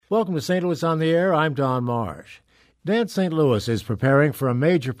Welcome to St. Louis on the Air. I'm Don Marsh. Dance St. Louis is preparing for a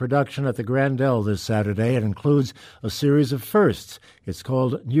major production at the Grandel this Saturday. It includes a series of firsts. It's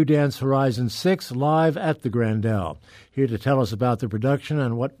called New Dance Horizon 6, live at the Grandel. Here to tell us about the production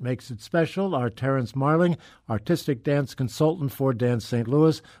and what makes it special are Terrence Marling, artistic dance consultant for Dance St.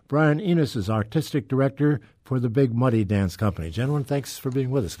 Louis. Brian Enos is artistic director for the Big Muddy Dance Company. Gentlemen, thanks for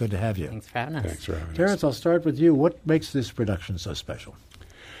being with us. Good to have you. Thanks for having us. Thanks for having us. Terrence, I'll start with you. What makes this production so special?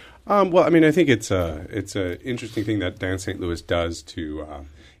 Well, I mean, I think it's an interesting thing that Dance St. Louis does to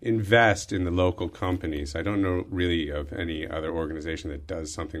invest in the local companies. I don't know really of any other organization that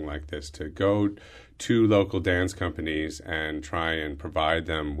does something like this, to go to local dance companies and try and provide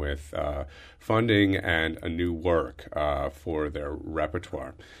them with funding and a new work for their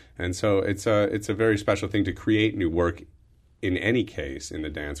repertoire. And so it's a very special thing to create new work in any case in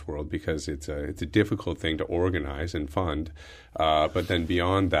the dance world, because it's a difficult thing to organize and fund. But then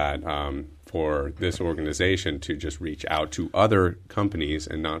beyond that, for this organization to just reach out to other companies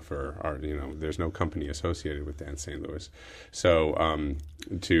and not for our, there's no company associated with Dance St. Louis. So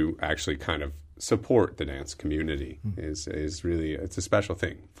to actually kind of support the dance community is really, it's a special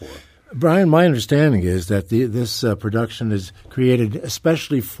thing for. Brian, my understanding is that this production is created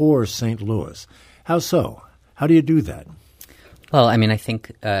especially for St. Louis. How so? How do you do that? Well, I mean, I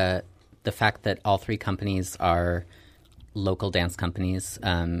think the fact that all three companies are local dance companies,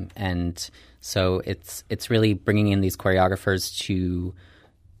 and so it's really bringing in these choreographers to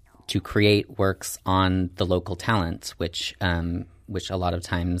create works on the local talent, which a lot of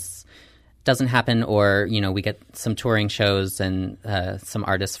times doesn't happen, or we get some touring shows and some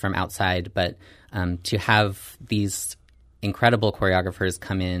artists from outside, but to have these incredible choreographers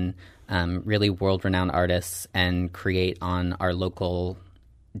come in. Really world-renowned artists and create on our local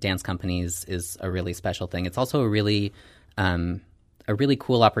dance companies is a really special thing. It's also a really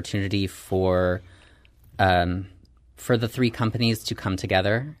cool opportunity for the three companies to come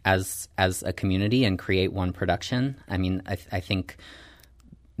together as a community and create one production. I mean, I think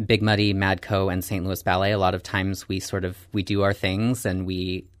Big Muddy, Madco, and St. Louis Ballet, a lot of times we do our things and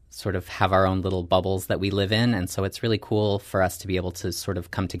we sort of have our own little bubbles that we live in. And so it's really cool for us to be able to sort of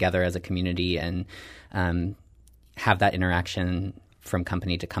come together as a community and have that interaction from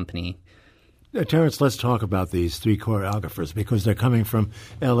company to company. Terrence, let's talk about these three choreographers, because they're coming from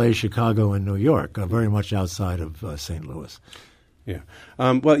L.A., Chicago, and New York, very much outside of St. Louis. Yeah.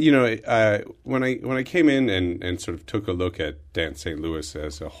 Well, when I came in and sort of took a look at Dance St. Louis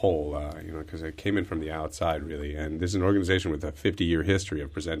as a whole, because I came in from the outside, really, and this is an organization with a 50-year history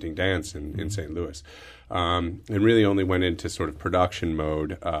of presenting dance in St. Louis, and really only went into sort of production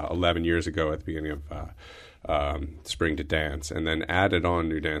mode 11 years ago at the beginning of Spring to Dance, and then added on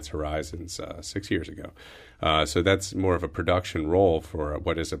New Dance Horizons 6 years ago. So that's more of a production role for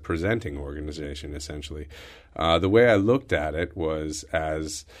what is a presenting organization, essentially. The way I looked at it was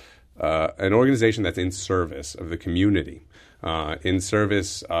as an organization that's in service of the community, in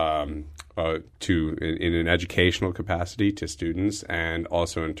service in an educational capacity to students, and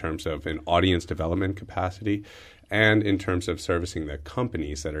also in terms of an audience development capacity, and in terms of servicing the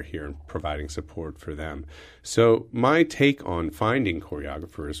companies that are here and providing support for them. So my take on finding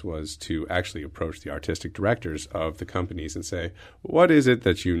choreographers was to actually approach the artistic directors of the companies and say, what is it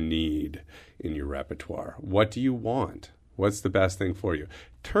that you need in your repertoire? What do you want? What's the best thing for you?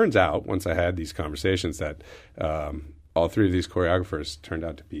 Turns out, once I had these conversations, that all three of these choreographers turned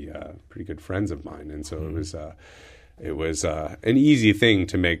out to be pretty good friends of mine. And so it was an easy thing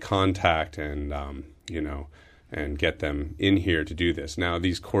to make contact and, and get them in here to do this. Now,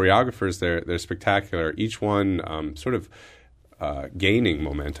 these choreographers, they're spectacular. Each one sort of gaining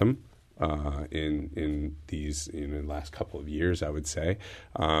momentum in the last couple of years, I would say.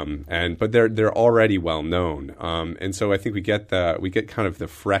 But they're already well known, and so I think we get kind of the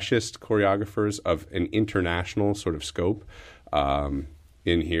freshest choreographers of an international sort of scope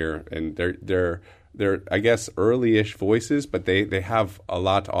in here, and they're, I guess, early-ish voices, but they have a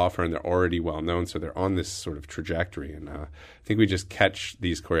lot to offer, and they're already well-known, so they're on this sort of trajectory. And I think we just catch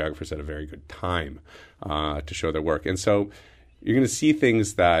these choreographers at a very good time to show their work. And so you're going to see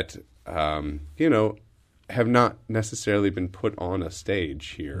things that, have not necessarily been put on a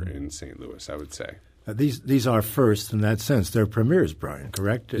stage here in St. Louis, I would say. These are first in that sense. They're premieres, Brian,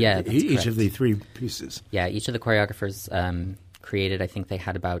 correct? Yeah, that's each correct. of the three pieces. Yeah, each of the choreographers created, I think they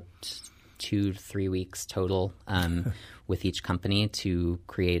had about 2 to 3 weeks total with each company to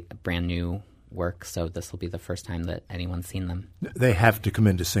create a brand new work. So this will be the first time that anyone's seen them. They have to come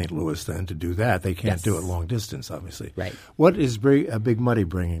into St. Louis then to do that. They can't Yes. do it long distance, obviously. Right. What is Big Muddy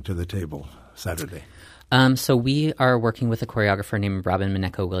bringing to the table Saturday? So we are working with a choreographer named Robin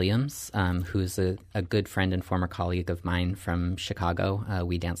Mineko Williams, who's a good friend and former colleague of mine from Chicago.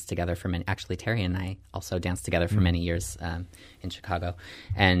 We danced together for many. Actually, Terry and I also danced together for many years in Chicago,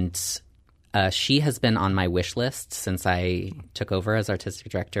 and she has been on my wish list since I took over as artistic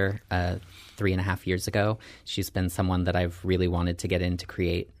director 3.5 years ago. She's been someone that I've really wanted to get in to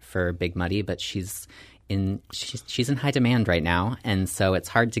create for Big Muddy, but she's in high demand right now, and so it's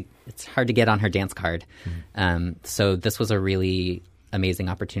hard to get on her dance card. So this was a really amazing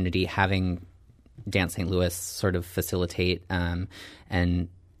opportunity, having Dance St. Louis sort of facilitate and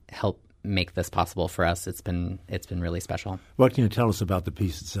help make this possible for us. It's been really special. What can you tell us about the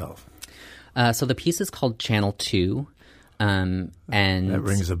piece itself? So the piece is called Channel 2. And that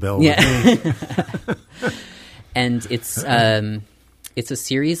rings a bell yeah. with me. And it's a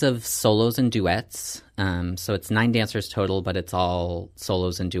series of solos and duets. So it's 9 dancers total, but it's all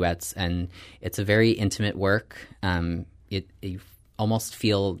solos and duets. And it's a very intimate work. You almost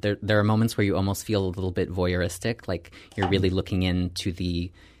feel there are moments where you almost feel a little bit voyeuristic, like you're really looking into the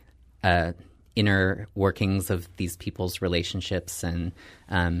inner workings of these people's relationships, and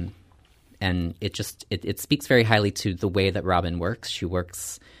it speaks very highly to the way that Robin works. She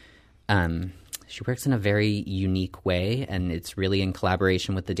works in a very unique way, and it's really in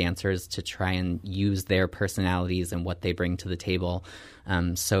collaboration with the dancers to try and use their personalities and what they bring to the table.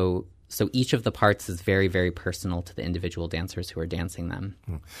 So each of the parts is very, very personal to the individual dancers who are dancing them.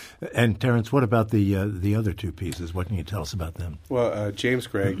 And Terrence, what about the other 2 pieces? What can you tell us about them? Well, James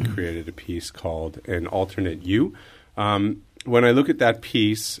Gregg created a piece called An Alternate You. When I look at that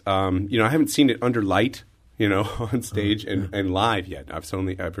piece, I haven't seen it under light, on stage and live yet. I've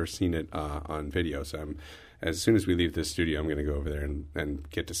only ever seen it on video. So as soon as we leave this studio, I'm going to go over there and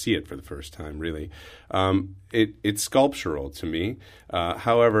get to see it for the first time, really. It's sculptural to me.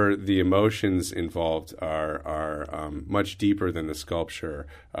 However, the emotions involved are much deeper than the sculpture,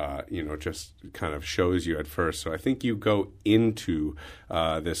 just kind of shows you at first. So I think you go into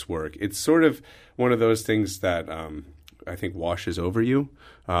this work. It's sort of one of those things that I think washes over you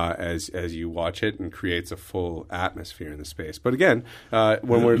as you watch it and creates a full atmosphere in the space. But again,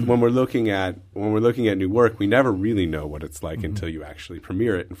 when we're looking at new work, we never really know what it's like until you actually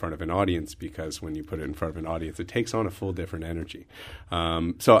premiere it in front of an audience, because when you put it in front of an audience, it takes on a full different energy.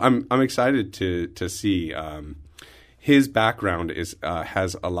 So I'm excited to see. His background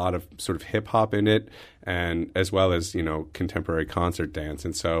has a lot of sort of hip hop in it, and as well as contemporary concert dance,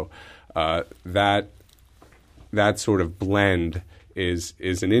 and so that sort of blend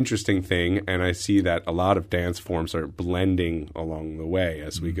is an interesting thing, and I see that a lot of dance forms are blending along the way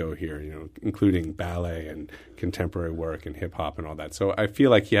as we go here, including ballet and contemporary work and hip hop and all that. So I feel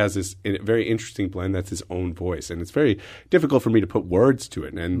like he has this very interesting blend that's his own voice, and it's very difficult for me to put words to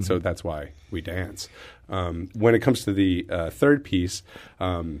it, and so that's why we dance. When it comes to the third piece,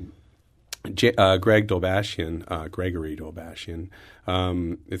 Gregory Dolbashian,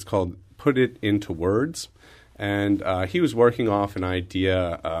 it's called Put It Into Words. And he was working off an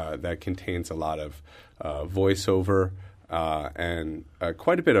idea that contains a lot of voiceover and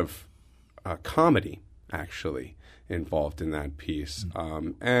quite a bit of comedy, actually, involved in that piece.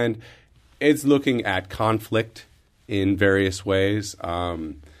 And it's looking at conflict in various ways.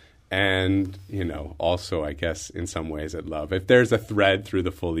 And, also, I guess, in some ways at love. If there's a thread through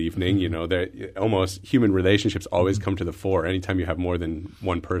the full evening, almost human relationships always come to the fore. Anytime you have more than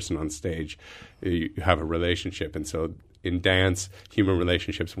one person on stage, you have a relationship. And so in dance, human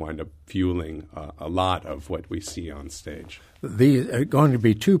relationships wind up fueling a lot of what we see on stage. There are going to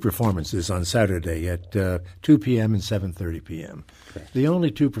be 2 performances on Saturday at 2 p.m. and 7:30 p.m. Correct. The only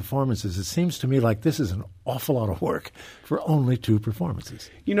 2 performances, it seems to me like this is an awful lot of work for only 2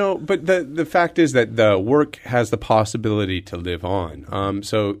 performances. But the fact is that the work has the possibility to live on.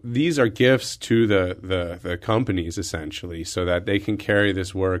 So these are gifts to the companies, essentially, so that they can carry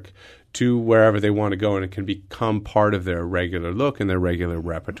this work to wherever they want to go, and it can become part of their regular look and their regular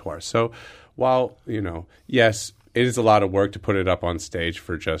repertoire. So while, yes, it is a lot of work to put it up on stage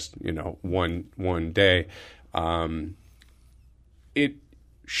for just, one day. It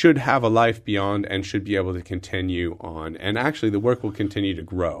should have a life beyond and should be able to continue on. And actually, the work will continue to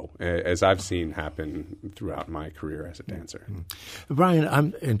grow, as I've seen happen throughout my career as a dancer. Brian,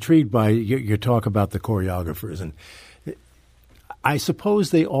 I'm intrigued by your talk about the choreographers. And I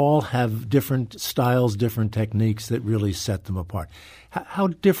suppose they all have different styles, different techniques that really set them apart. How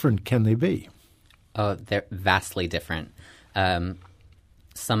different can they be? Oh, they're vastly different. Some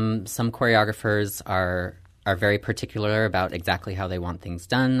choreographers are very particular about exactly how they want things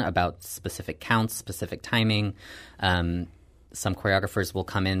done, about specific counts, specific timing. Some choreographers will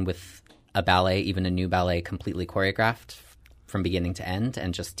come in with a ballet, even a new ballet, completely choreographed from beginning to end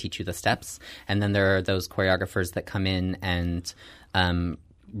and just teach you the steps. And then there are those choreographers that come in and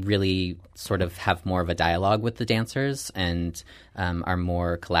really sort of have more of a dialogue with the dancers and are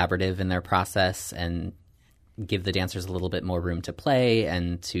more collaborative in their process and give the dancers a little bit more room to play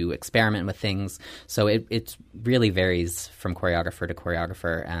and to experiment with things. So it really varies from choreographer to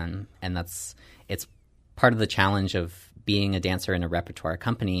choreographer, and it's part of the challenge of being a dancer in a repertoire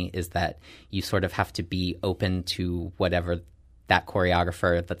company is that you sort of have to be open to whatever that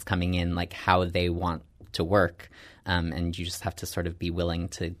choreographer that's coming in, like how they want to work, and you just have to sort of be willing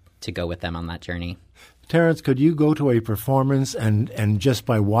to go with them on that journey. Terence, could you go to a performance and just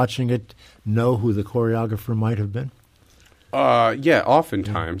by watching it know who the choreographer might have been? Yeah,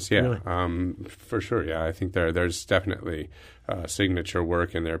 oftentimes, yeah. Really? For sure, yeah. I think there's definitely signature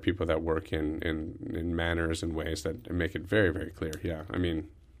work, and there are people that work in manners and ways that make it very, very clear, yeah. I mean,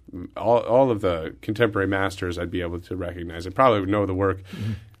 all of the contemporary masters I'd be able to recognize. I probably would know the work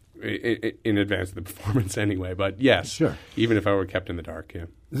in advance of the performance anyway, but yes, sure. Even if I were kept in the dark, yeah.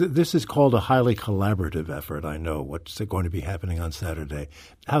 This is called a highly collaborative effort, I know. What's going to be happening on Saturday?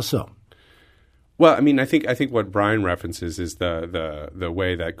 How so? Well, I mean, I think what Brian references is the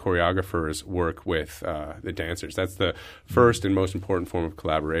way that choreographers work with the dancers. That's the first and most important form of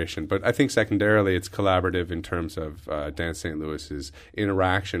collaboration. But I think secondarily, it's collaborative in terms of Dance St. Louis's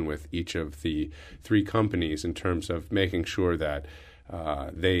interaction with each of the three companies in terms of making sure that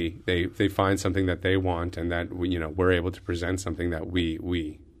they find something that they want, and that we're able to present something that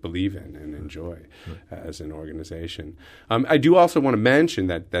we believe in and enjoy as an organization. I do also want to mention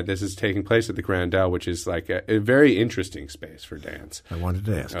that this is taking place at the Grandel, which is like a very interesting space for dance. I wanted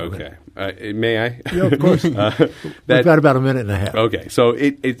to ask. Okay. May I? Yeah, of course. We've got about a minute and a half. Okay. So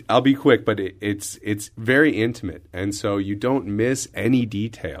I'll be quick, but it's very intimate, and so you don't miss any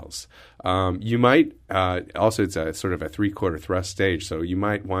details. You might also, it's a sort of a three-quarter thrust stage, so you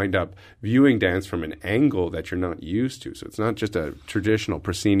might wind up viewing dance from an angle that you're not used to. So it's not just a traditional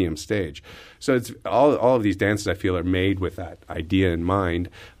proscenium stage. So it's all of these dances, I feel, are made with that idea in mind.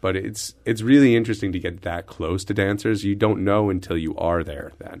 But it's really interesting to get that close to dancers. You don't know until you are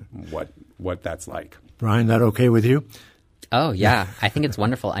there then what that's like. Brian, that okay with you? Oh yeah, I think it's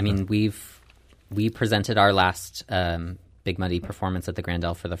wonderful. I mean, we presented our last Big Muddy performance at the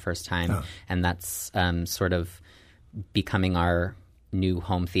Grandel for the first time, and that's sort of becoming our new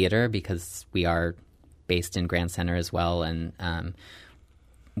home theater because we are based in Grand Center as well, and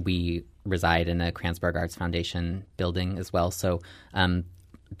we reside in a Kranzberg Arts Foundation building as well. So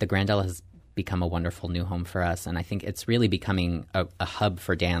the Grandel has become a wonderful new home for us, and I think it's really becoming a hub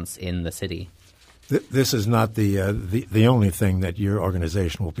for dance in the city. This is not the only thing that your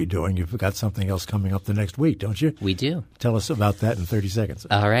organization will be doing. You've got something else coming up the next week, don't you? We do. Tell us about that in 30 seconds.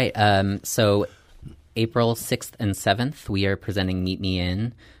 All right. So April 6th and 7th, we are presenting Meet Me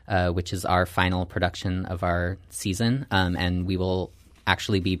In, which is our final production of our season. And we will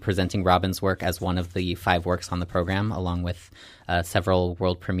actually be presenting Robin's work as one of the 5 works on the program, along with several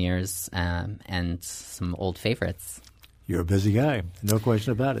world premieres and some old favorites. You're a busy guy. No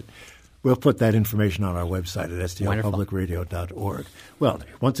question about it. We'll put that information on our website at stlpublicradio.org. Well,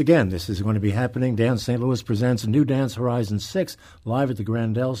 once again, this is going to be happening. Dance St. Louis presents New Dance Horizon 6 live at the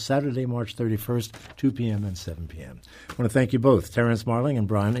Grandel, Saturday, March 31st, 2 p.m. and 7 p.m. I want to thank you both, Terence Marling and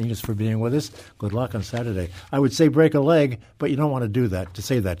Brian Enos, for being with us. Good luck on Saturday. I would say break a leg, but you don't want to do that, to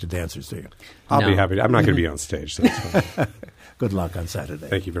say that to dancers, do you? I'll be happy. I'm not going to be on stage, so that's fine. Good luck on Saturday.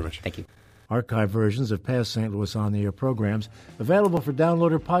 Thank you very much. Thank you. Archive versions of past St. Louis On the Air programs available for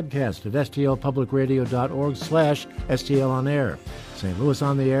download or podcast at stlpublicradio.org/STLOnAir. St. Louis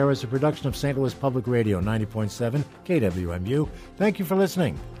On the Air is a production of St. Louis Public Radio 90.7 KWMU. Thank you for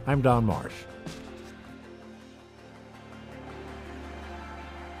listening. I'm Don Marsh.